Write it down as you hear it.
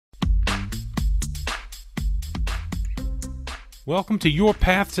Welcome to Your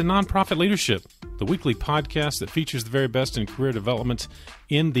Path to Nonprofit Leadership, the weekly podcast that features the very best in career development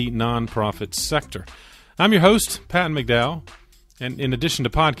in the nonprofit sector. I'm your host, Patton McDowell, and in addition to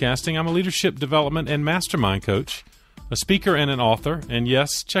podcasting, I'm a leadership development and mastermind coach, a speaker and an author, and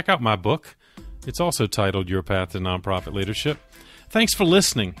yes, check out my book. It's also titled Your Path to Nonprofit Leadership. Thanks for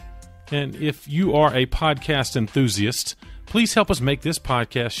listening, and if you are a podcast enthusiast, please help us make this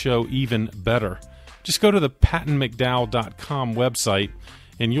podcast show even better. Just go to the pattonmcdowell.com website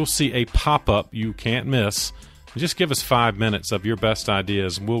and you'll see a pop-up you can't miss. Just give us 5 minutes of your best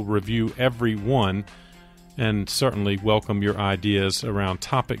ideas. We'll review every one and certainly welcome your ideas around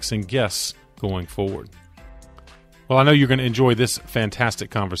topics and guests going forward. Well, I know you're going to enjoy this fantastic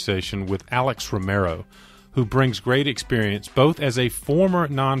conversation with Alex Romero, who brings great experience both as a former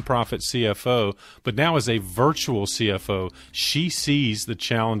nonprofit CFO, but now as a virtual CFO. She sees the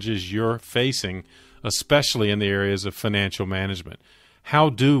challenges you're facing, especially in the areas of financial management.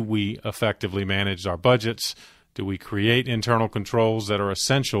 How do we effectively manage our budgets? Do we create internal controls that are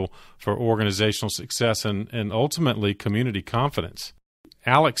essential for organizational success and ultimately community confidence?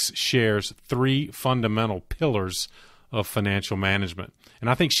 Alex shares 3 fundamental pillars of financial management, and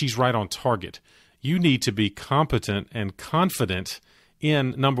I think she's right on target. You need to be competent and confident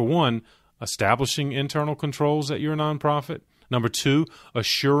in, number 1, establishing internal controls at your nonprofit. Number 2,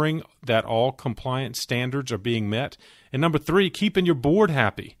 assuring that all compliance standards are being met. And number 3, keeping your board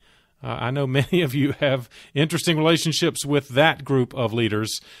happy. I know many of you have interesting relationships with that group of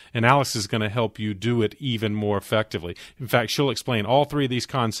leaders, and Alex is going to help you do it even more effectively. In fact, she'll explain all 3 of these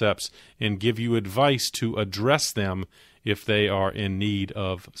concepts and give you advice to address them if they are in need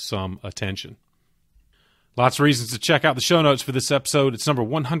of some attention. Lots of reasons to check out the show notes for this episode. It's number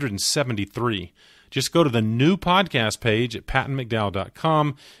 173. Just go to the new podcast page at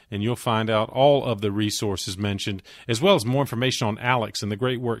pattonmcdowell.com and you'll find out all of the resources mentioned, as well as more information on Alex and the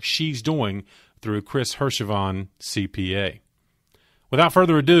great work she's doing through Chris Hervochon, CPA. Without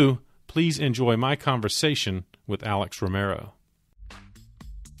further ado, please enjoy my conversation with Alex Romero.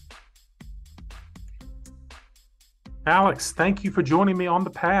 Alex, thank you for joining me on the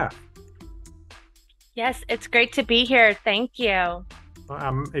path. Yes, it's great to be here. Thank you.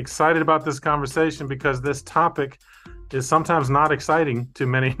 I'm excited about this conversation because this topic is sometimes not exciting to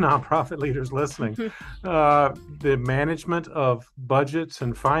many nonprofit leaders listening. The management of budgets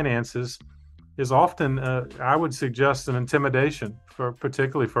and finances is often, I would suggest, an intimidation,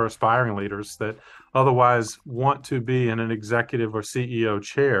 particularly for aspiring leaders that otherwise want to be in an executive or CEO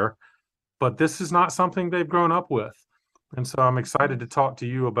chair, but this is not something they've grown up with. And so I'm excited to talk to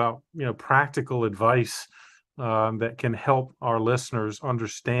you about, practical advice that can help our listeners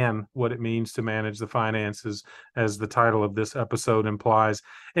understand what it means to manage the finances, as the title of this episode implies.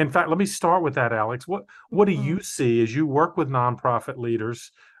 In fact, let me start with that, Alex. What do you see as you work with nonprofit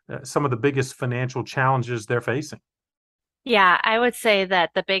leaders, some of the biggest financial challenges they're facing? Yeah, I would say that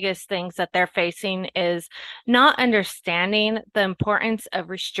the biggest things that they're facing is not understanding the importance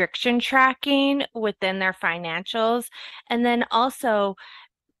of restriction tracking within their financials, and then also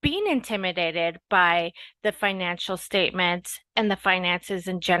being intimidated by the financial statements and the finances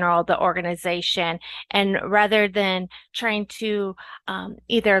in general, the organization. And rather than trying to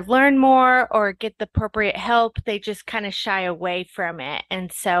either learn more or get the appropriate help, they just kind of shy away from it.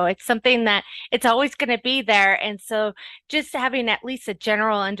 And so it's something that it's always going to be there. And so just having at least a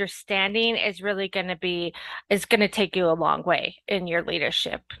general understanding is going to take you a long way in your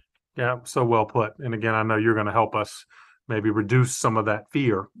leadership. Yeah, so well put. And again, I know you're going to help us maybe reduce some of that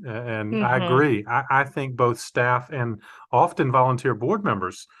fear. And I agree. I think both staff and often volunteer board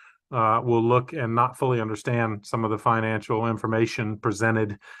members will look and not fully understand some of the financial information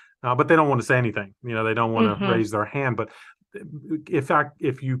presented, but they don't want to say anything. They don't want to raise their hand. But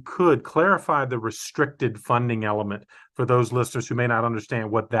if you could clarify the restricted funding element for those listeners who may not understand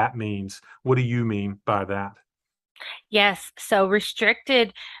what that means, what do you mean by that? Yes. So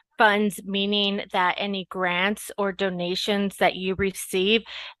restricted funds, meaning that any grants or donations that you receive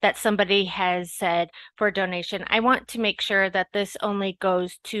that somebody has said for a donation, I want to make sure that this only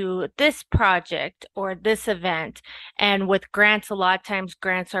goes to this project or this event. And with grants, a lot of times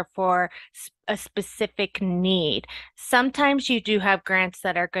grants are for a specific need. Sometimes you do have grants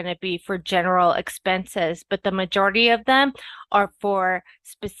that are going to be for general expenses, but the majority of them are for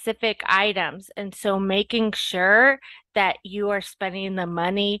specific items. And so making sure that you are spending the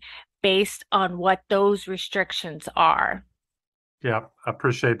money based on what those restrictions are. Yeah, I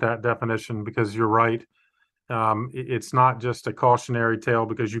appreciate that definition because you're right. It's not just a cautionary tale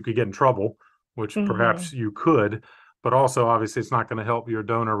because you could get in trouble, which perhaps you could, but also obviously it's not going to help your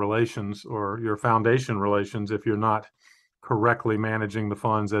donor relations or your foundation relations if you're not correctly managing the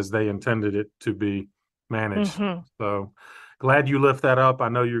funds as they intended it to be managed. Mm-hmm. So glad you lift that up. I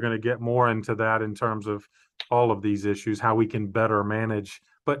know you're going to get more into that in terms of all of these issues, how we can better manage.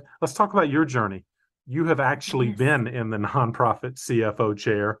 But let's talk about your journey. You have actually Yes. been in the nonprofit CFO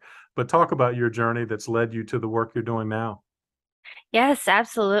chair, but talk about your journey that's led you to the work you're doing now. Yes,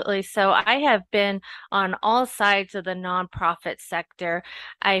 absolutely. So I have been on all sides of the nonprofit sector.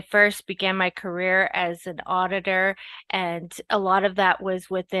 I first began my career as an auditor, and a lot of that was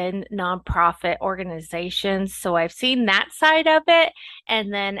within nonprofit organizations. So I've seen that side of it.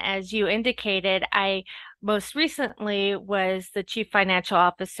 And then, as you indicated, I most recently was the chief financial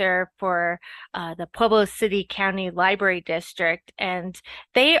officer for the Pueblo City-County Library District, and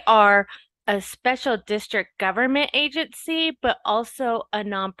they are a special district government agency, but also a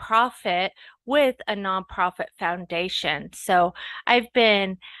nonprofit with a nonprofit foundation. So I've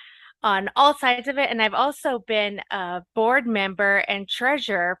been on all sides of it, and I've also been a board member and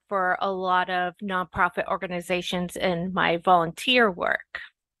treasurer for a lot of nonprofit organizations in my volunteer work.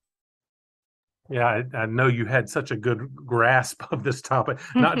 Yeah, I know you had such a good grasp of this topic,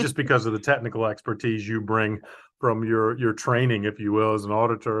 not just because of the technical expertise you bring from your training, if you will, as an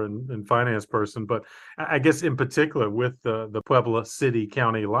auditor and finance person, but I guess in particular with the Pueblo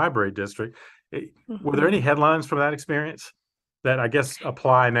City-County Library District, were there any Mhm. headlines from that experience that I guess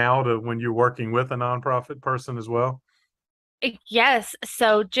apply now to when you're working with a nonprofit person as well? Yes,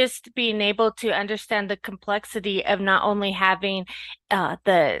 so just being able to understand the complexity of not only having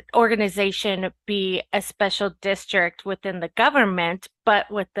the organization be a special district within the government, but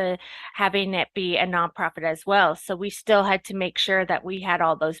with the having it be a nonprofit as well. So we still had to make sure that we had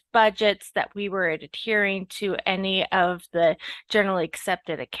all those budgets, that we were adhering to any of the generally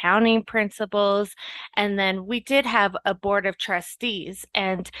accepted accounting principles. And then we did have a board of trustees,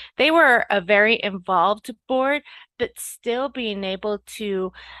 and they were a very involved board, but still being able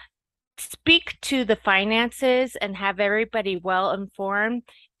to speak to the finances and have everybody well informed,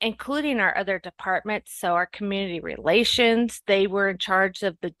 including our other departments. So, our community relations, they were in charge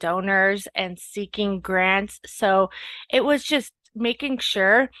of the donors and seeking grants. So, it was just making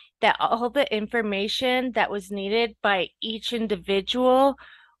sure that all the information that was needed by each individual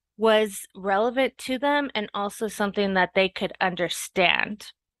was relevant to them and also something that they could understand.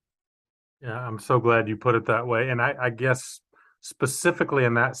 Yeah, I'm so glad you put it that way. And I guess specifically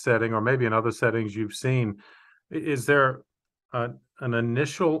in that setting, or maybe in other settings you've seen, is there an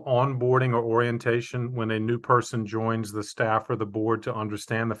initial onboarding or orientation when a new person joins the staff or the board to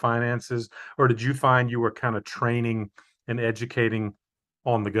understand the finances? Or did you find you were kind of training and educating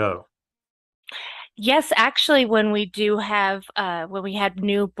on the go? Yes, actually, when we do have, when we had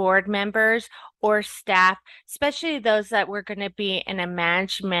new board members or staff, especially those that were going to be in a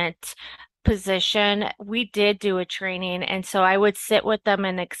management position, we did do a training. And so I would sit with them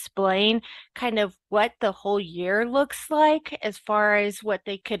and explain kind of what the whole year looks like as far as what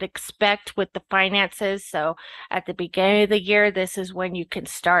they could expect with the finances. So at the beginning of the year, this is when you can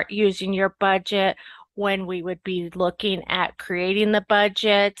start using your budget. When we would be looking at creating the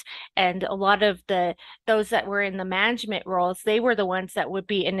budget, and a lot of the those that were in the management roles, they were the ones that would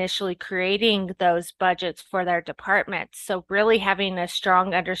be initially creating those budgets for their departments. So really having a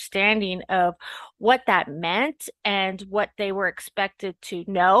strong understanding of what that meant and what they were expected to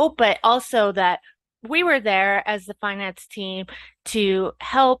know, but also that we were there as the finance team to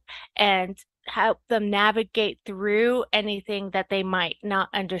help and help them navigate through anything that they might not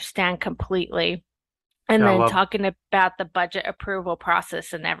understand completely. And Yeah, I then love, talking about the budget approval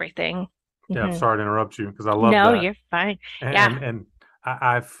process and everything. yeah, Hmm. sorry to interrupt you because I love No, that. you're fine. Yeah. And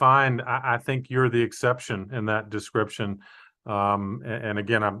I find I think you're the exception in that description. And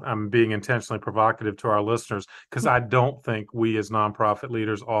again, I'm being intentionally provocative to our listeners because I don't think we as nonprofit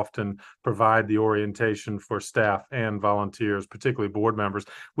leaders often provide the orientation for staff and volunteers, particularly board members.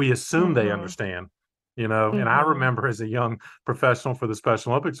 We assume they Hmm. understand, and I Hmm. remember as a young professional for the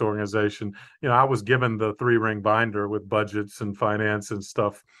Special Olympics organization, I was given the three-ring binder with budgets and finance and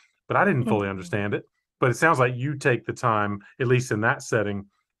stuff, but I didn't fully Hmm. understand it. But it sounds like you take the time, at least in that setting,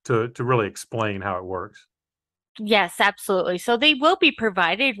 to really explain how it works. Yes, absolutely. So they will be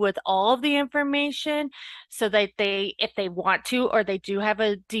provided with all of the information so that they, if they want to, or they do have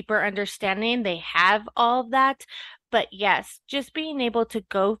a deeper understanding, they have all of that. But yes, just being able to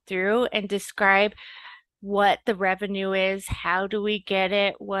go through and describe what the revenue is, how do we get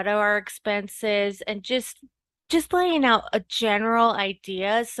it, what are our expenses, and just laying out a general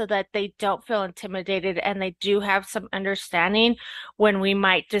idea so that they don't feel intimidated and they do have some understanding when we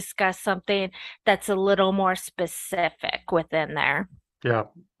might discuss something that's a little more specific within there. Yeah.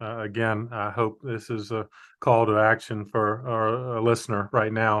 Again, I hope this is a call to action for our listener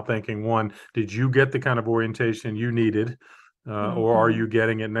right now, thinking, one, did you get the kind of orientation you needed? Or are Hmm. you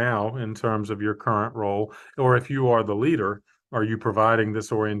getting it now in terms of your current role? Or if you are the leader, are you providing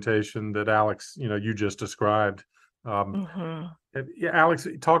this orientation that Alex, you just described? Um, Hmm. yeah, Alex,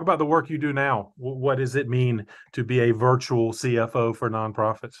 talk about the work you do now. What does it mean to be a virtual CFO for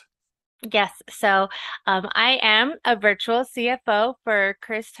nonprofits? Yes, so I am a virtual CFO for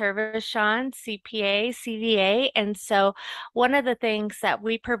Chris Hervochon, CPA, CVA. And so one of the things that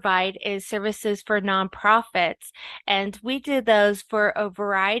we provide is services for nonprofits. And we do those for a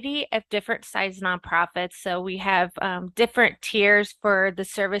variety of different size nonprofits. So we have different tiers for the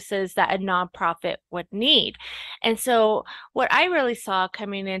services that a nonprofit would need. And so what I really saw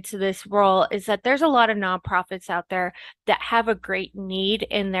coming into this role is that there's a lot of nonprofits out there that have a great need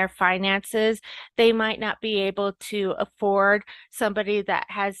in their finances. They might not be able to afford somebody that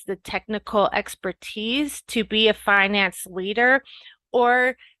has the technical expertise to be a finance leader,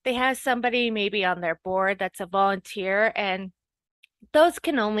 or they have somebody maybe on their board that's a volunteer, and those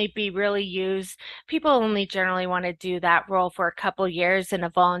can only be really used. People only generally want to do that role for a couple years in a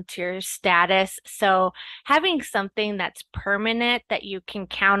volunteer status. So having something that's permanent that you can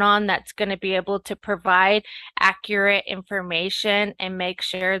count on, that's going to be able to provide accurate information and make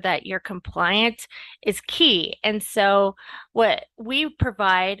sure that you're compliant is key. And so what we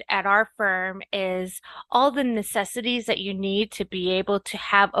provide at our firm is all the necessities that you need to be able to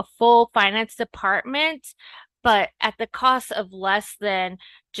have a full finance department, but at the cost of less than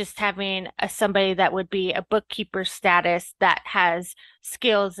just having somebody that would be a bookkeeper status that has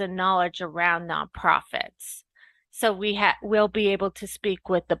skills and knowledge around nonprofits. So we'll be able to speak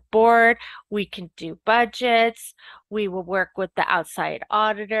with the board, we can do budgets, we will work with the outside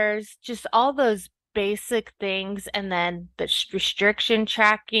auditors, just all those basic things, and then the restriction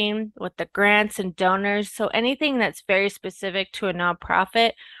tracking with the grants and donors. So anything that's very specific to a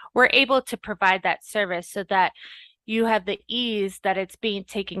nonprofit, we're able to provide that service so that you have the ease that it's being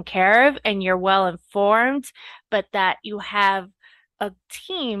taken care of and you're well informed, but that you have a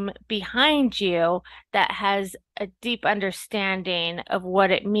team behind you that has a deep understanding of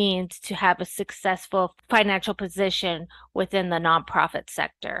what it means to have a successful financial position within the nonprofit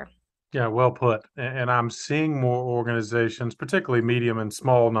sector. Yeah, well put. And I'm seeing more organizations, particularly medium and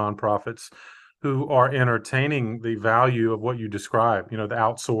small nonprofits, who are entertaining the value of what you described, the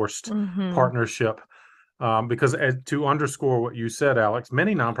outsourced Mm-hmm. partnership. Because to underscore what you said, Alex,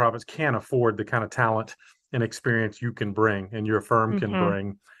 many nonprofits can't afford the kind of talent and experience you can bring and your firm can Mm-hmm.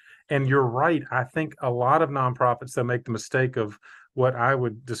 bring. And you're right. I think a lot of nonprofits that make the mistake of what I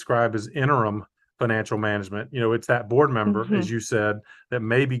would describe as interim financial management. It's that board member, Mm-hmm. as you said, that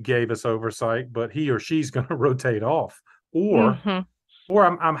maybe gave us oversight, but he or she's going to rotate off. Or Mm-hmm. or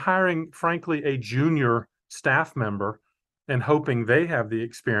I'm hiring, frankly, a junior staff member and hoping they have the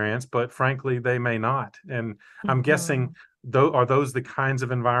experience, but frankly, they may not. And I'm Mm-hmm. guessing though, are those the kinds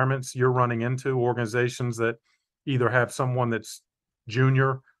of environments you're running into, organizations that either have someone that's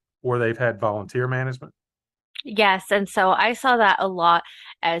junior or they've had volunteer management? Yes, and so I saw that a lot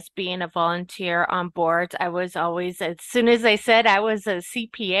as being a volunteer on boards. I was always, as soon as I said I was a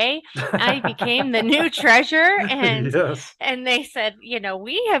CPA, I became the new treasurer, and Yes. they said,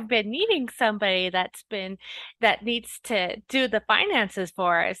 we have been needing somebody that needs to do the finances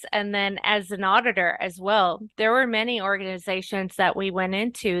for us. And then as an auditor as well, there were many organizations that we went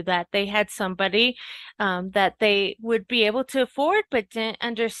into that they had somebody that they would be able to afford, but didn't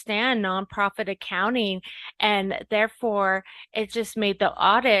understand nonprofit accounting, and therefore, it just made the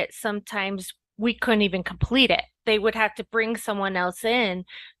audit sometimes we couldn't even complete it. They would have to bring someone else in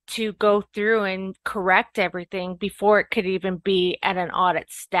to go through and correct everything before it could even be at an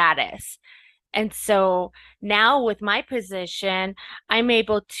audit status. And so now with my position, I'm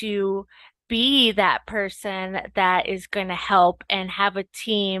able to be that person that is going to help and have a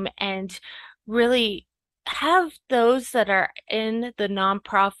team and really have those that are in the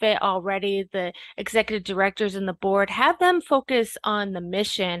nonprofit already, the executive directors and the board, have them focus on the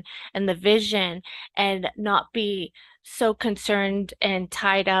mission and the vision and not be so concerned and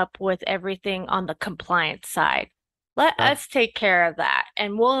tied up with everything on the compliance side. Let Yeah, us take care of that,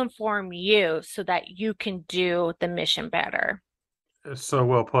 and we'll inform you so that you can do the mission better. so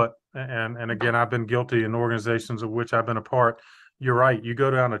well put. And again, I've been guilty in organizations of which I've been a part. You're right. You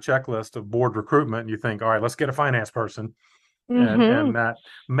go down a checklist of board recruitment and you think, all right, let's get a finance person. and Mm-hmm. that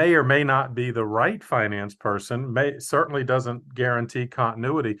may or may not be the right finance person, may certainly doesn't guarantee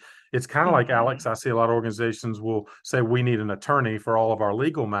continuity. It's kind of like, Mm-hmm. Alex, I see a lot of organizations will say we need an attorney for all of our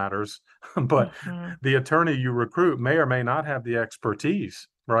legal matters, but Mm-hmm. the attorney you recruit may or may not have the expertise,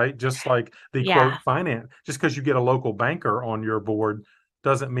 right? Just like the Yeah. quote finance, just because you get a local banker on your board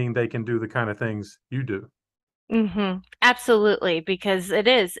doesn't mean they can do the kind of things you do. Absolutely, because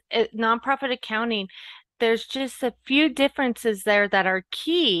nonprofit accounting, there's just a few differences there that are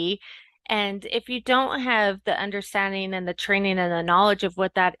key. And if you don't have the understanding and the training and the knowledge of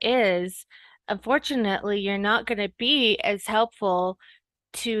what that is, unfortunately, you're not going to be as helpful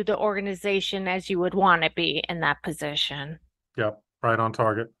to the organization as you would want to be in that position. Yep, right on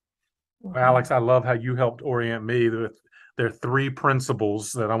target. Well, Hmm. Alex, I love how you helped orient me with there are three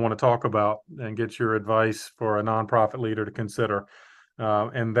principles that I want to talk about and get your advice for a nonprofit leader to consider.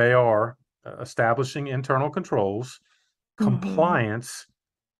 And they are establishing internal controls, Hmm. compliance,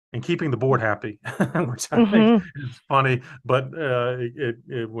 and keeping the board happy, which I think Hmm. is funny, but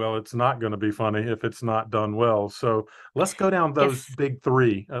well, it's not going to be funny if it's not done well. So let's go down those Yes. big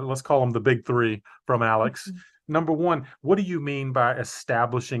three. Let's call them the big three from Alex. Mhm. Number one, what do you mean by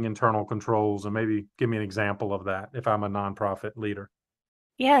establishing internal controls? And maybe give me an example of that if I'm a nonprofit leader.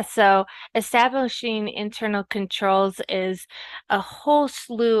 Yeah, so establishing internal controls is a whole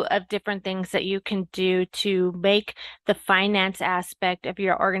slew of different things that you can do to make the finance aspect of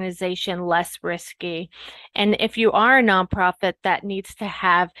your organization less risky. And if you are a nonprofit that needs to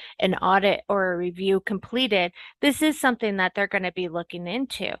have an audit or a review completed, this is something that they're going to be looking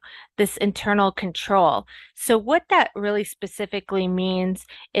into, this internal control. So, what that really specifically means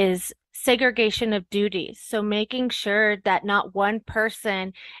is segregation of duties. So making sure that not one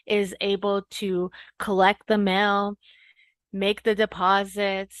person is able to collect the mail, make the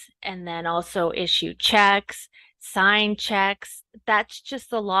deposits, and then also issue checks, sign checks. That's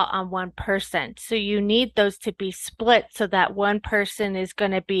just a lot on one person. So you need those to be split so that one person is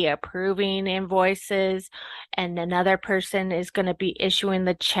going to be approving invoices and another person is going to be issuing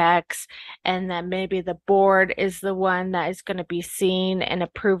the checks. And then maybe the board is the one that is going to be seeing and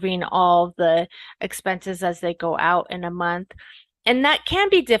approving all the expenses as they go out in a month. And that can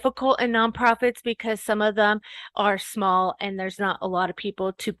be difficult in nonprofits because some of them are small and there's not a lot of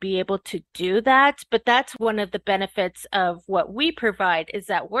people to be able to do that. But that's one of the benefits of what we provide is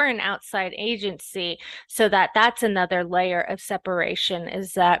that we're an outside agency. So that's another layer of separation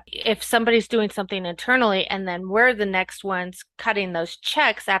is that if somebody's doing something internally and then we're the next ones cutting those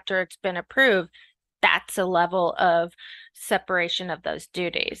checks after it's been approved, that's a level of separation of those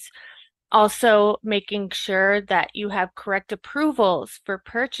duties. Also, making sure that you have correct approvals for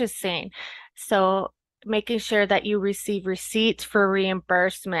purchasing. So, making sure that you receive receipts for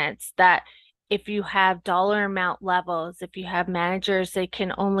reimbursements, that if you have dollar amount levels, if you have managers, they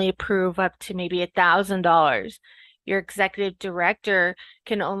can only approve up to maybe $1,000. Your executive director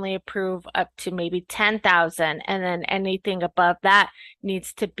can only approve up to maybe 10,000, and then anything above that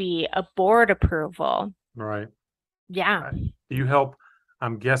needs to be a board approval. Right. Yeah. Uh, You help,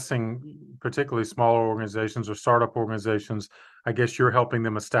 I'm guessing, particularly smaller organizations or startup organizations. I guess you're helping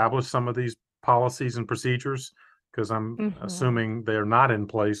them establish some of these policies and procedures because I'm Hmm. assuming they're not in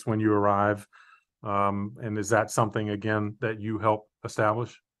place when you arrive. And is that something, again, that you help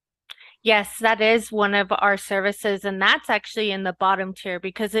establish? Yes, that is one of our services, and that's actually in the bottom tier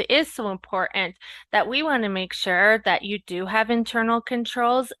because it is so important that we want to make sure that you do have internal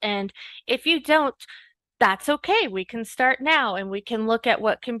controls. And if you don't, that's okay. We can start now and we can look at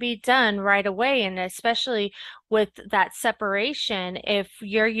what can be done right away. And especially with that separation, if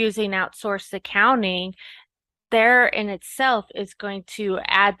you're using outsourced accounting, there in itself is going to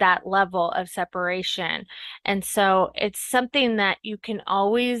add that level of separation. And so it's something that you can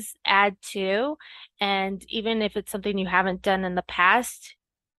always add to. And even if it's something you haven't done in the past,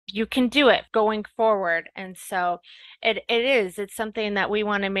 you can do it going forward. And so it's something that we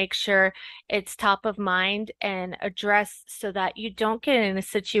want to make sure it's top of mind and address so that you don't get in a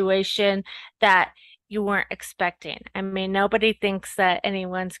situation that you weren't expecting. I mean, nobody thinks that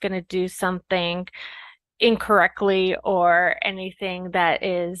anyone's going to do something incorrectly or anything that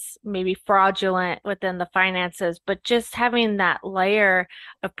is maybe fraudulent within the finances, but just having that layer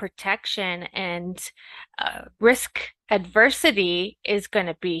of protection and risk adversity is going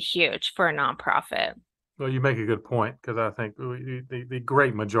to be huge for a nonprofit. Well, you make a good point because I think the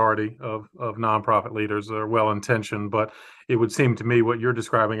great majority of nonprofit leaders are well intentioned, but it would seem to me what you're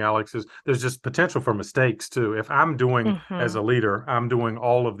describing, Alex, is there's just potential for mistakes too. If I'm doing as Hmm. a leader, I'm doing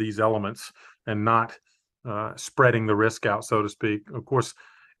all of these elements and not spreading the risk out, so to speak. Of course,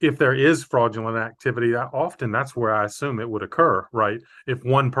 if there is fraudulent activity, often that's where I assume it would occur, right? If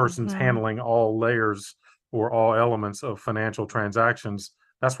one person's Mm-hmm. handling all layers or all elements of financial transactions,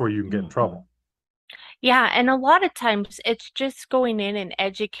 that's where you can get in Mm-hmm. trouble. Yeah, and a lot of times it's just going in and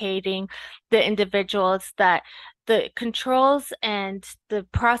educating the individuals that the controls and the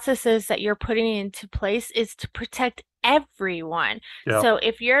processes that you're putting into place is to protect everyone. Yeah. So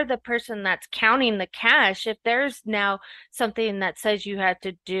if you're the person that's counting the cash, if there's now something that says you have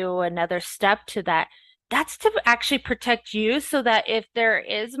to do another step to that, that's to actually protect you so that if there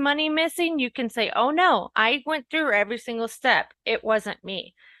is money missing, you can say, "Oh no, I went through every single step. It wasn't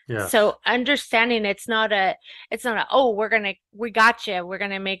me." Yes. So understanding it's not a, oh, we got you. We're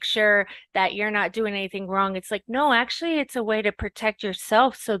gonna make sure that you're not doing anything wrong. It's like, no, actually it's a way to protect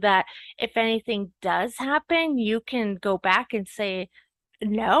yourself so that if anything does happen, you can go back and say,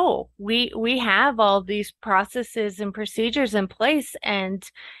 no, we have all these processes and procedures in place and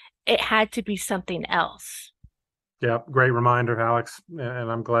it had to be something else. Yeah, great reminder, Alex.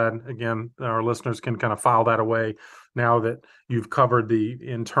 And I'm glad, again, our listeners can kind of file that away now that you've covered the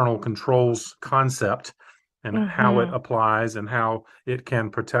internal controls concept and how it Mm-hmm. applies and how it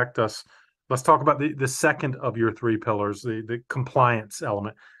can protect us. Let's talk about the second of your three pillars, the compliance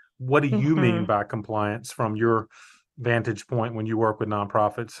element. What do you mean Mm-hmm. by compliance from your vantage point when you work with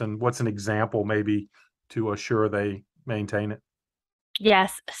nonprofits? And what's an example maybe to assure they maintain it?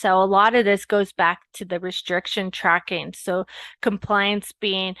 Yes, so a lot of this goes back to the restriction tracking. So compliance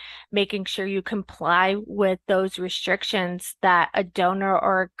being making sure you comply with those restrictions that a donor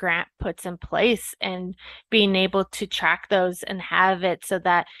or a grant puts in place and being able to track those and have it so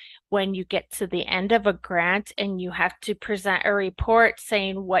that when you get to the end of a grant and you have to present a report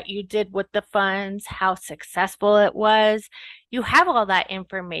saying what you did with the funds, how successful it was, you have all that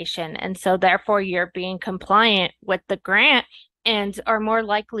information. And so therefore you're being compliant with the grant and are more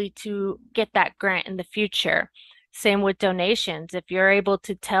likely to get that grant in the future. Same with donations. If you're able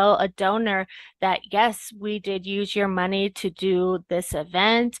to tell a donor that, yes, we did use your money to do this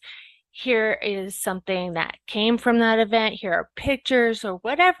event, here is something that came from that event, here are pictures or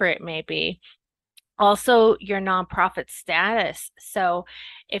whatever it may be. Also, your nonprofit status. So,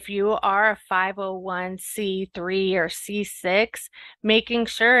 if you are a 501c3 or C6, making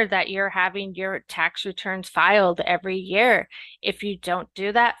sure that you're having your tax returns filed every year. If you don't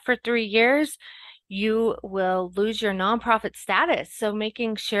do that for 3 years, you will lose your nonprofit status. So,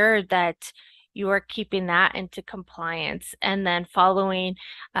 making sure that you are keeping that into compliance and then following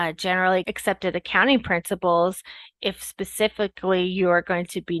generally accepted accounting principles if specifically you are going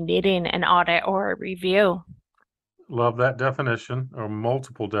to be needing an audit or a review. Love that definition or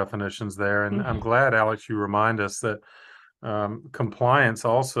multiple definitions there. And I'm Mhm. glad, Alex, you remind us that compliance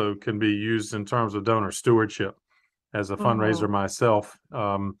also can be used in terms of donor stewardship. As a fundraiser Mhm. myself,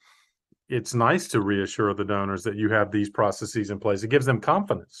 it's nice to reassure the donors that you have these processes in place. It gives them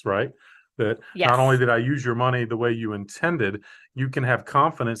confidence, right? That not only Yes. did I use your money the way you intended, you can have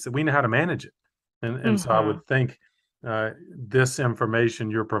confidence that we know how to manage it. And so I Mhm. would think this information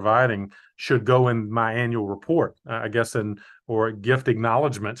you're providing should go in my annual report, I guess, and or a gift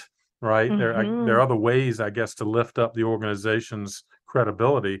acknowledgement, right? There are Mhm. other ways, I guess, to lift up the organization's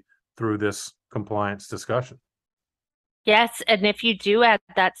credibility through this compliance discussion. Yes, and if you do add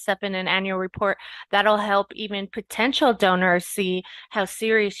that stuff in an annual report, that'll help even potential donors see how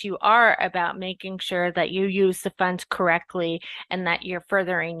serious you are about making sure that you use the funds correctly and that you're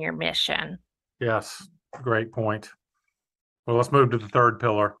furthering your mission. Yes, great point. Well, let's move to the third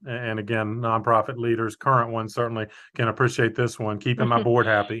pillar. And again, nonprofit leaders, current ones certainly can appreciate this one, keeping my board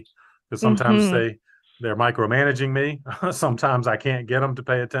happy. Because sometimes Mhm. they're micromanaging me. Sometimes I can't get them to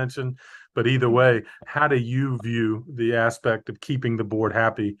pay attention. But either way, how do you view the aspect of keeping the board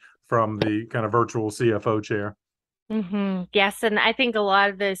happy from the kind of virtual CFO chair? Yes, and I think a lot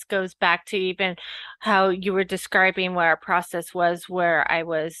of this goes back to even how you were describing what our process was, where I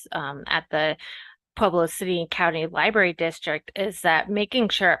was at the Pueblo City-County Library District, is that making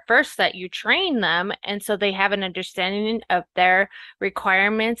sure at first that you train them and so they have an understanding of their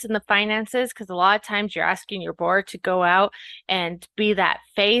requirements and the finances, because a lot of times you're asking your board to go out and be that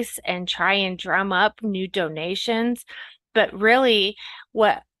face and try and drum up new donations. But really,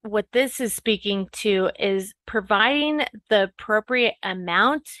 what this is speaking to is providing the appropriate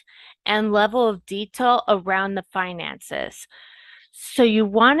amount and level of detail around the finances. So you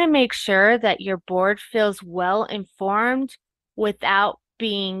want to make sure that your board feels well informed without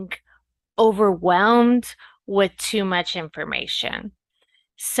being overwhelmed with too much information.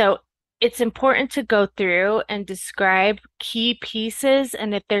 So it's important to go through and describe key pieces.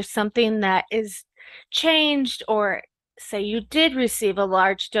 And if there's something that is changed or say you did receive a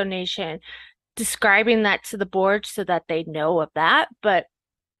large donation, describing that to the board so that they know of that, but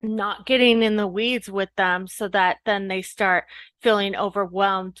not getting in the weeds with them so that then they start feeling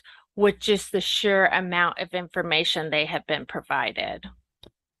overwhelmed with just the sheer amount of information they have been provided.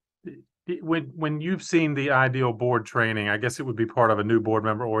 When you've seen the ideal board training, I guess it would be part of a new board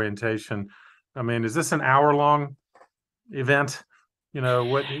member orientation. I mean, is this an hour-long event?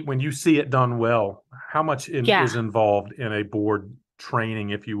 When you see it done well, how much is Yeah. involved in a board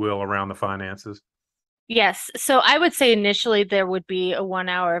training, if you will, around the finances? Yes. So I would say initially there would be a 1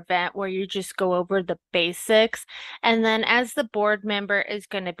 hour event where you just go over the basics. And then as the board member is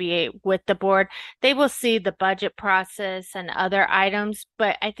going to be with the board, they will see the budget process and other items.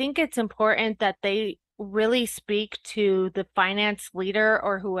 But I think it's important that they really speak to the finance leader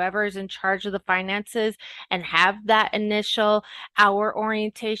or whoever is in charge of the finances and have that initial hour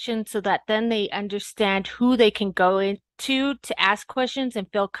orientation so that then they understand who they can go into to ask questions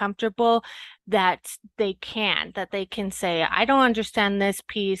and feel comfortable that they can say, I don't understand this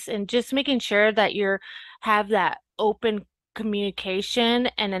piece, and just making sure that you have that open communication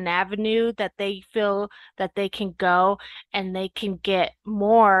and an avenue that they feel that they can go and they can get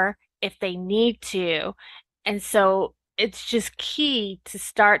more if they need to. And so it's just key to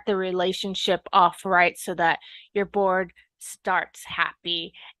start the relationship off right so that your board starts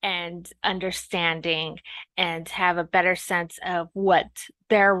happy and understanding and have a better sense of what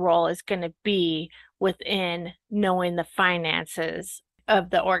their role is going to be within knowing the finances of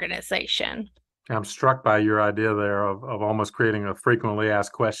the organization. I'm struck by your idea there of almost creating a frequently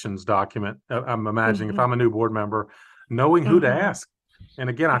asked questions document. I'm imagining if Mm-hmm. I'm a new board member, knowing who to Mm-hmm. ask. And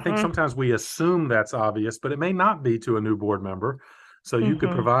again, I think Mm-hmm. sometimes we assume that's obvious, but it may not be to a new board member. So you could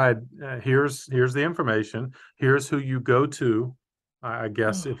Mm-hmm. provide, here's the information, here's who you go to. I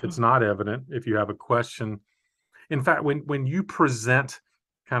guess if Mm-hmm. it's not evident, if you have a question. In fact, when you present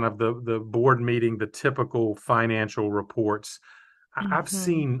kind of the board meeting, the typical financial reports, I've Mm-hmm.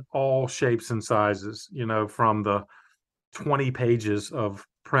 seen all shapes and sizes, from the 20 pages of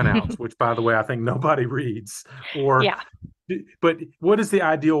printouts, which by the way, I think nobody reads. Or, Yeah. but what does the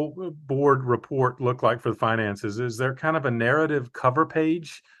ideal board report look like for the finances? Is there kind of a narrative cover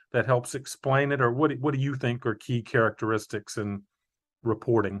page that helps explain it? Or what do you think are key characteristics in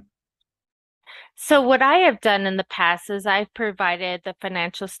reporting? So what I have done in the past is I've provided the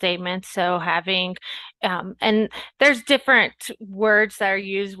financial statements. So having, and there's different words that are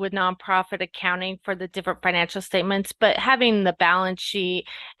used with nonprofit accounting for the different financial statements, but having the balance sheet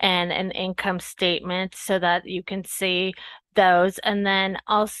and an income statement so that you can see those, and then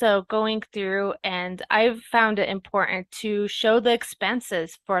also going through, and I've found it important to show the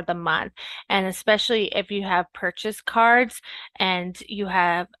expenses for the month, and especially if you have purchase cards and you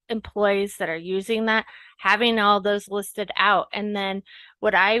have employees that are using that, having all those listed out. And then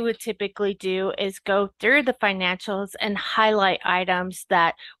what I would typically do is go through the financials and highlight items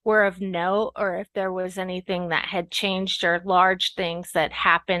that were of note, or if there was anything that had changed or large things that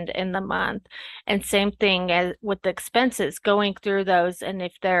happened in the month. And same thing as with the expenses, going through those. And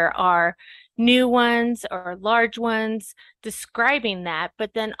if there are new ones or large ones, describing that,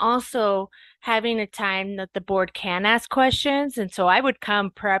 but then also having a time that the board can ask questions. And so I would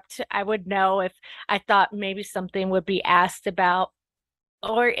come prepped. I would know if I thought maybe something would be asked about,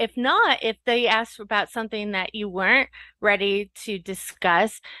 or if not, if they asked about something that you weren't ready to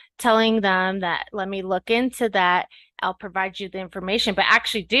discuss, telling them that, let me look into that. I'll provide you the information, but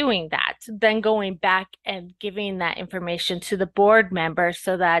actually doing that, then going back and giving that information to the board members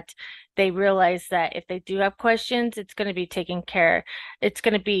so that they realize that if they do have questions, it's going to be taken care. It's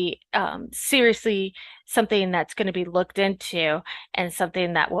going to be seriously something that's going to be looked into and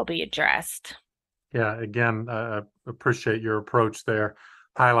something that will be addressed. Yeah, again, I appreciate your approach there,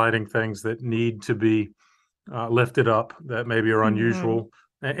 highlighting things that need to be lifted up that maybe are Mm-hmm. unusual.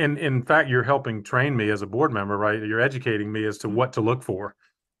 And in fact, you're helping train me as a board member, right? You're educating me as to what to look for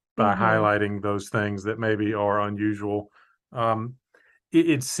by Mm-hmm. highlighting those things that maybe are unusual. Um,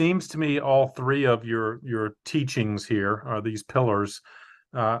 it seems to me all three of your teachings here, are these pillars,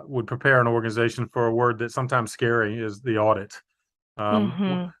 would prepare an organization for a word that's sometimes scary, is the audit.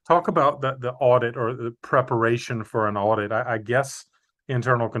 Mm-hmm. Talk about the audit or the preparation for an audit. I guess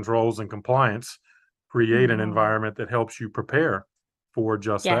internal controls and compliance create an Mm-hmm. environment that helps you prepare for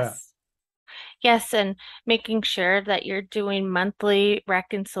just that. Yes. Yes, and making sure that you're doing monthly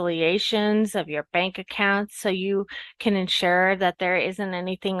reconciliations of your bank accounts so you can ensure that there isn't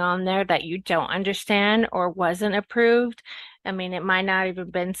anything on there that you don't understand or wasn't approved. I mean, it might not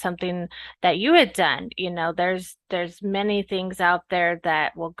even been something that you had done. There's many things out there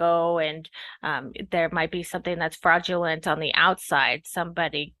that will go, and there might be something that's fraudulent on the outside,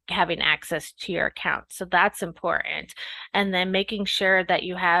 somebody having access to your account. So that's important. And then making sure that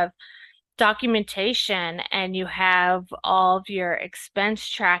you have documentation and you have all of your expense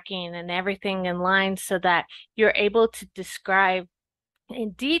tracking and everything in line so that you're able to describe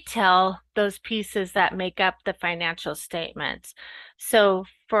in detail those pieces that make up the financial statements. So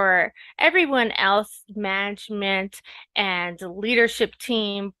for everyone else, management and leadership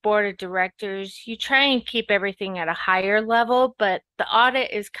team, board of directors, you try and keep everything at a higher level, but the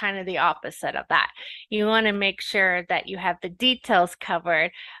audit is kind of the opposite of that. You want to make sure that you have the details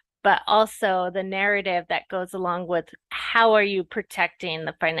covered, but also the narrative that goes along with how are you protecting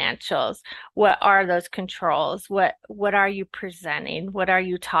the financials? What are those controls? What are you presenting? What are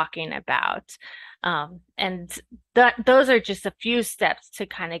you talking about? And those are just a few steps to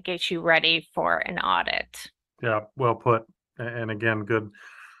kind of get you ready for an audit. Yeah, well put. And again, good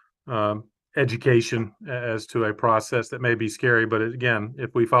education as to a process that may be scary. But again,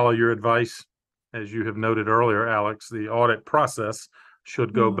 if we follow your advice, as you have noted earlier, Alex, the audit process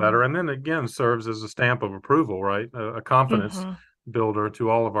should go better. And then again, serves as a stamp of approval, right? A confidence builder to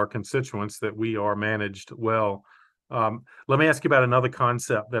all of our constituents that we are managed well. Let me ask you about another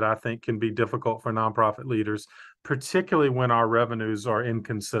concept that I think can be difficult for nonprofit leaders, particularly when our revenues are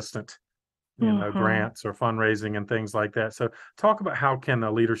inconsistent, grants or fundraising and things like that. So talk about how can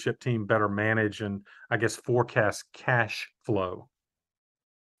a leadership team better manage and I guess forecast cash flow?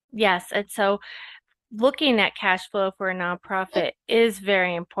 Yes. And so looking at cash flow for a nonprofit is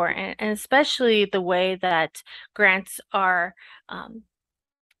very important, and especially the way that grants are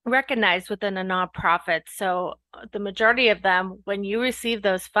recognized within a nonprofit. So the majority of them, when you receive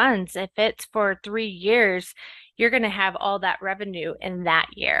those funds, if it's for 3 years, you're going to have all that revenue in that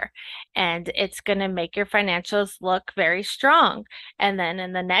year. And it's going to make your financials look very strong. And then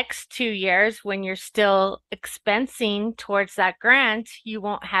in the next 2 years, when you're still expensing towards that grant, you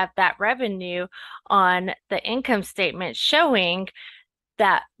won't have that revenue on the income statement showing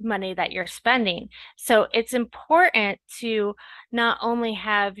that money that you're spending. So it's important to not only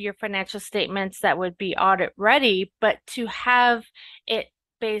have your financial statements that would be audit ready, but to have it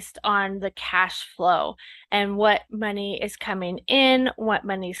based on the cash flow and what money is coming in, what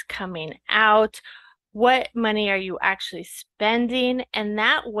money's coming out, what money are you actually spending? And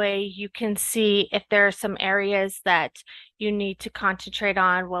that way you can see if there are some areas that you need to concentrate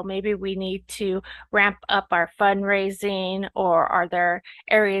on. Well, maybe we need to ramp up our fundraising, or are there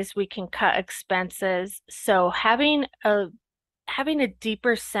areas we can cut expenses? So having a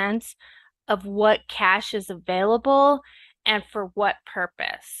deeper sense of what cash is available and for what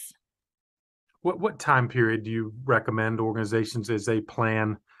purpose. What time period do you recommend organizations as they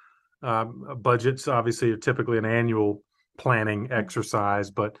plan? Budgets obviously are typically an annual planning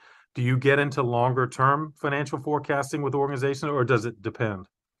exercise, but do you get into longer term financial forecasting with organizations, or does it depend?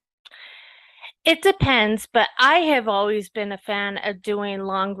 It depends, but I have always been a fan of doing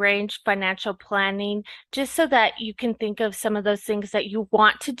long range financial planning just so that you can think of some of those things that you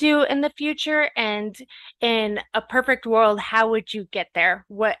want to do in the future. And in a perfect world, how would you get there?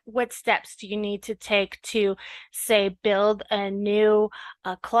 What steps do you need to take to, say, build a new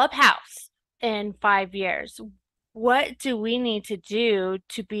clubhouse in 5 years? What do we need to do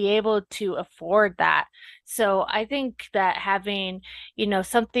to be able to afford that? So I think that having,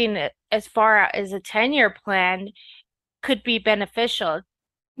 something as far as a 10-year plan could be beneficial,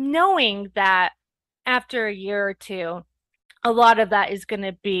 knowing that after a year or two, a lot of that is going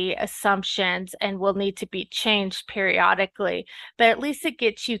to be assumptions and will need to be changed periodically. But at least it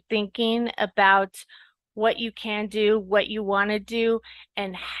gets you thinking about what you can do, what you want to do,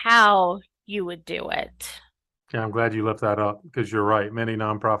 and how you would do it. Yeah, I'm glad you left that up because you're right. Many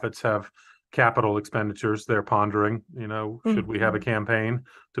nonprofits have capital expenditures they're pondering. Should we have a campaign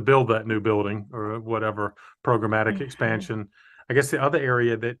to build that new building or whatever programmatic expansion? I guess the other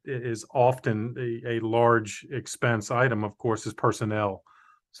area that is often a large expense item, of course, is personnel.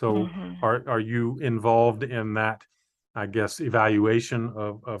 So are you involved in that, I guess, evaluation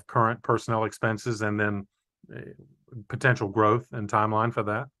of current personnel expenses and then potential growth and timeline for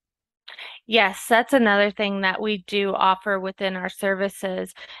that? Yes, that's another thing that we do offer within our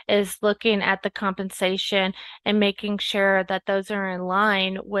services is looking at the compensation and making sure that those are in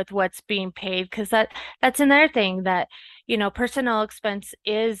line with what's being paid. Because that's another thing that personnel expense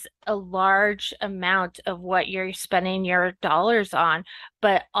is a large amount of what you're spending your dollars on,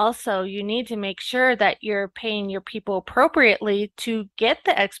 but also you need to make sure that you're paying your people appropriately to get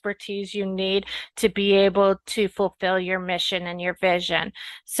the expertise you need to be able to fulfill your mission and your vision.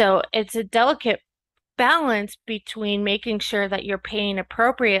 So it's a delicate balance between making sure that you're paying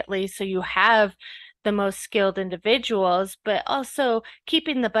appropriately so you have the most skilled individuals, but also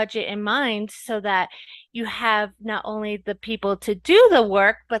keeping the budget in mind so that you have not only the people to do the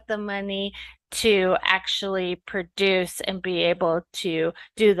work, but the money to actually produce and be able to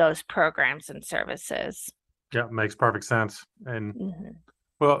do those programs and services. Yeah, makes perfect sense. And Mhm.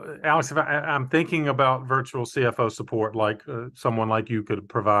 well, Alex, if I'm thinking about virtual CFO support, like someone like you could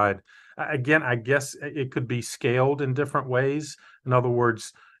provide. Again, I guess it could be scaled in different ways. In other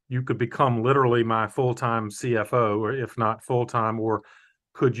words, you could become literally my full-time CFO, or if not full-time, or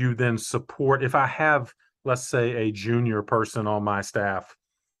could you then support, if I have, let's say, a junior person on my staff,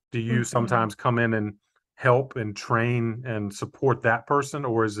 do you Mhm. sometimes come in and help and train and support that person,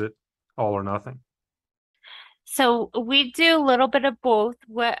 or is it all or nothing? So we do a little bit of both.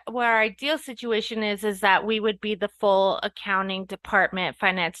 What our ideal situation is that we would be the full accounting department,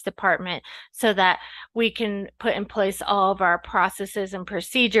 finance department, so that we can put in place all of our processes and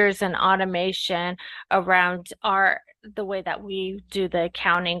procedures and automation around the way that we do the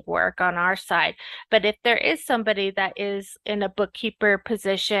accounting work on our side. But if there is somebody that is in a bookkeeper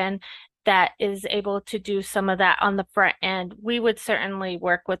position that is able to do some of that on the front end, we would certainly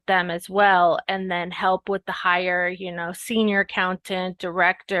work with them as well and then help with the higher, senior accountant,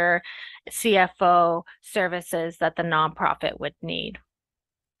 director, CFO services that the nonprofit would need.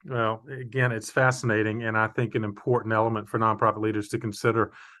 Well, again, it's fascinating, and I think an important element for nonprofit leaders to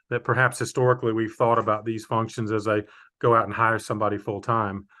consider that perhaps historically we've thought about these functions as I go out and hire somebody full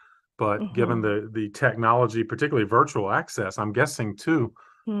time. But given Hmm. the technology, particularly virtual access, I'm guessing too,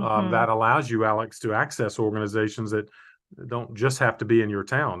 Hmm. that allows you, Alex, to access organizations that don't just have to be in your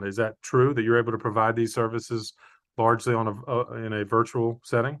town. Is that true that you're able to provide these services largely on in a virtual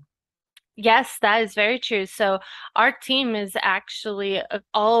setting? Yes, that is very true. So our team is actually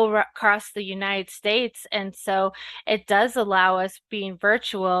across the United States. And so it does allow us being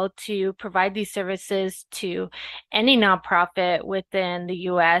virtual to provide these services to any nonprofit within the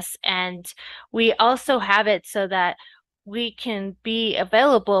US. And we also have it so that we can be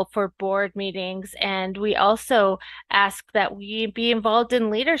available for board meetings. And we also ask that we be involved in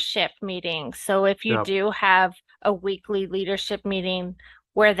leadership meetings. So if you Yeah. do have a weekly leadership meeting,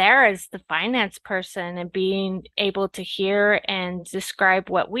 we're there as the finance person and being able to hear and describe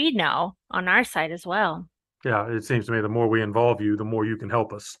what we know on our side as well. Yeah, it seems to me the more we involve you, the more you can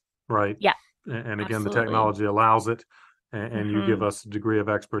help us, right? Yeah, And again, the absolutely. technology allows it, and you give Hmm. us a degree of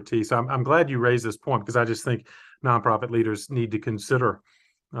expertise. I'm glad you raised this point because I just think nonprofit leaders need to consider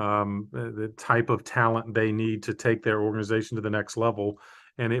the type of talent they need to take their organization to the next level.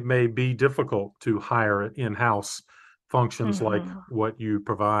 And it may be difficult to hire in-house functions like Hmm. what you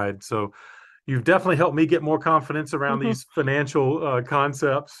provide. So you've definitely helped me get more confidence around these financial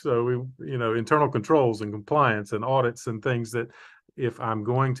concepts. So internal controls and compliance and audits and things that if I'm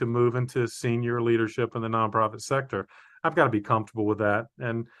going to move into senior leadership in the nonprofit sector, I've got to be comfortable with that.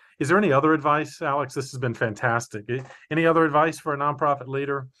 And is there any other advice, Alex? This has been fantastic. Any other advice for a nonprofit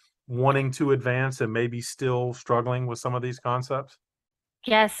leader wanting to advance and maybe still struggling with some of these concepts?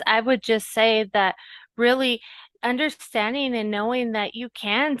 Yes, I would just say that really understanding and knowing that you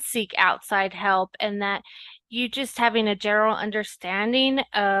can seek outside help and that you just having a general understanding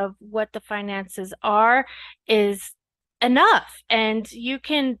of what the finances are is enough. And you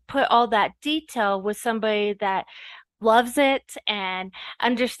can put all that detail with somebody that loves it and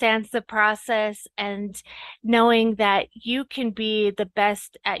understands the process and knowing that you can be the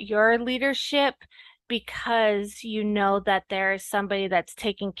best at your leadership because you know that there is somebody that's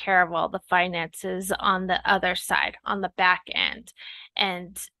taking care of all the finances on the other side, on the back end.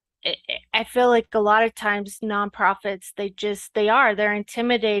 And I feel like a lot of times nonprofits, they're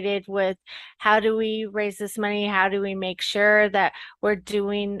intimidated with how do we raise this money? How do we make sure that we're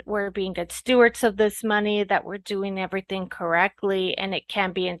being good stewards of this money, that we're doing everything correctly, and it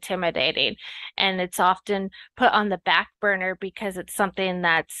can be intimidating. And it's often put on the back burner because it's something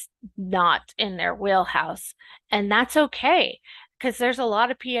that's not in their wheelhouse. And that's okay, because there's a lot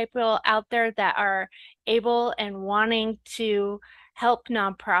of people out there that are able and wanting to help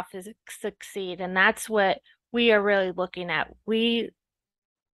nonprofits succeed. And that's what we are really looking at.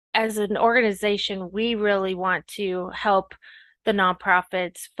 As an organization, we really want to help the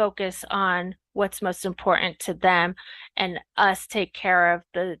nonprofits focus on what's most important to them and us take care of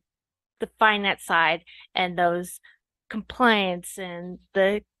the finance side and those compliance and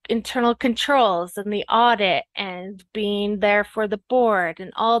the internal controls and the audit and being there for the board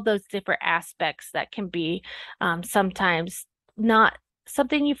and all those different aspects that can be sometimes not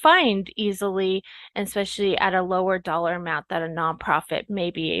something you find easily, and especially at a lower dollar amount that a nonprofit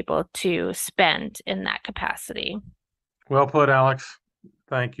may be able to spend in that capacity. Well put, Alex.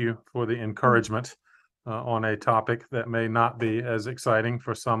 Thank you for the encouragement on a topic that may not be as exciting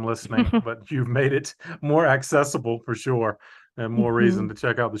for some listening, but you've made it more accessible for sure, and more reason to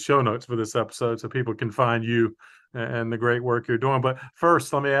check out the show notes for this episode so people can find you and the great work you're doing. But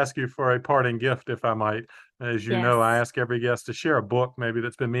first, let me ask you for a parting gift, if I might. As you know, I ask every guest to share a book maybe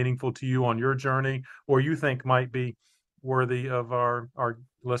that's been meaningful to you on your journey, or you think might be worthy of our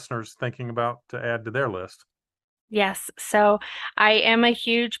listeners thinking about to add to their list. Yes. So I am a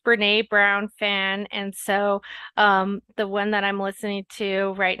huge Brene Brown fan. And so the one that I'm listening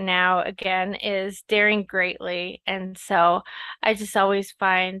to right now, again, is Daring Greatly. And so I just always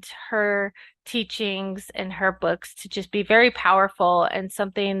find her teachings and her books to just be very powerful and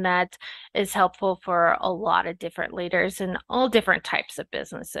something that is helpful for a lot of different leaders in all different types of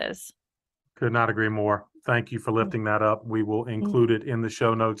businesses. Could not agree more. Thank you for lifting that up. We will include it in the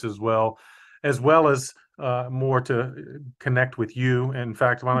show notes as well as more to connect with you. In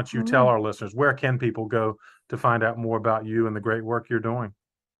fact, why don't you tell our listeners, where can people go to find out more about you and the great work you're doing?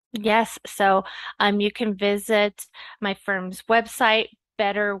 Yes. So you can visit my firm's website,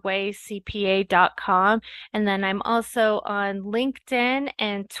 betterwaycpa.com. And then I'm also on LinkedIn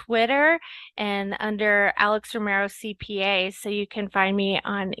and Twitter and under Alex Romero CPA. So you can find me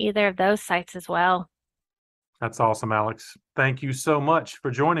on either of those sites as well. That's awesome, Alex. Thank you so much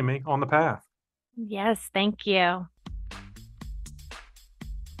for joining me on The Path. Yes, thank you.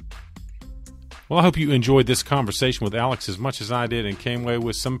 Well, I hope you enjoyed this conversation with Alex as much as I did and came away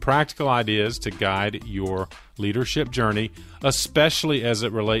with some practical ideas to guide your leadership journey, especially as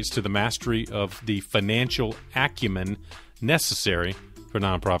it relates to the mastery of the financial acumen necessary for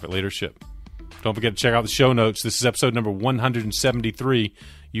nonprofit leadership. Don't forget to check out the show notes. This is episode number 173.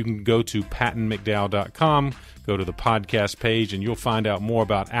 You can go to pattonmcdowell.com, go to the podcast page, and you'll find out more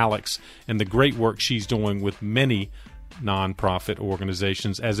about Alex and the great work she's doing with many nonprofit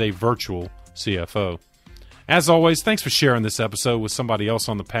organizations as a virtual CFO. As always, thanks for sharing this episode with somebody else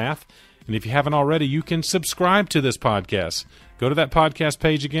on the path. And if you haven't already, you can subscribe to this podcast. Go to that podcast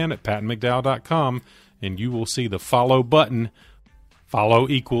page again at pattonmcdowell.com, and you will see the follow button. Follow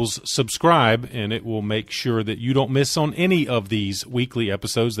equals subscribe, and it will make sure that you don't miss on any of these weekly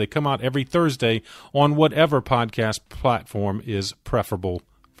episodes. They come out every Thursday on whatever podcast platform is preferable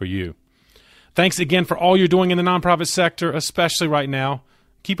for you. Thanks again for all you're doing in the nonprofit sector, especially right now.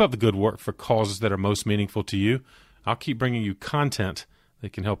 Keep up the good work for causes that are most meaningful to you. I'll keep bringing you content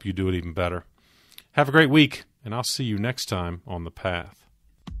that can help you do it even better. Have a great week, and I'll see you next time on The Path.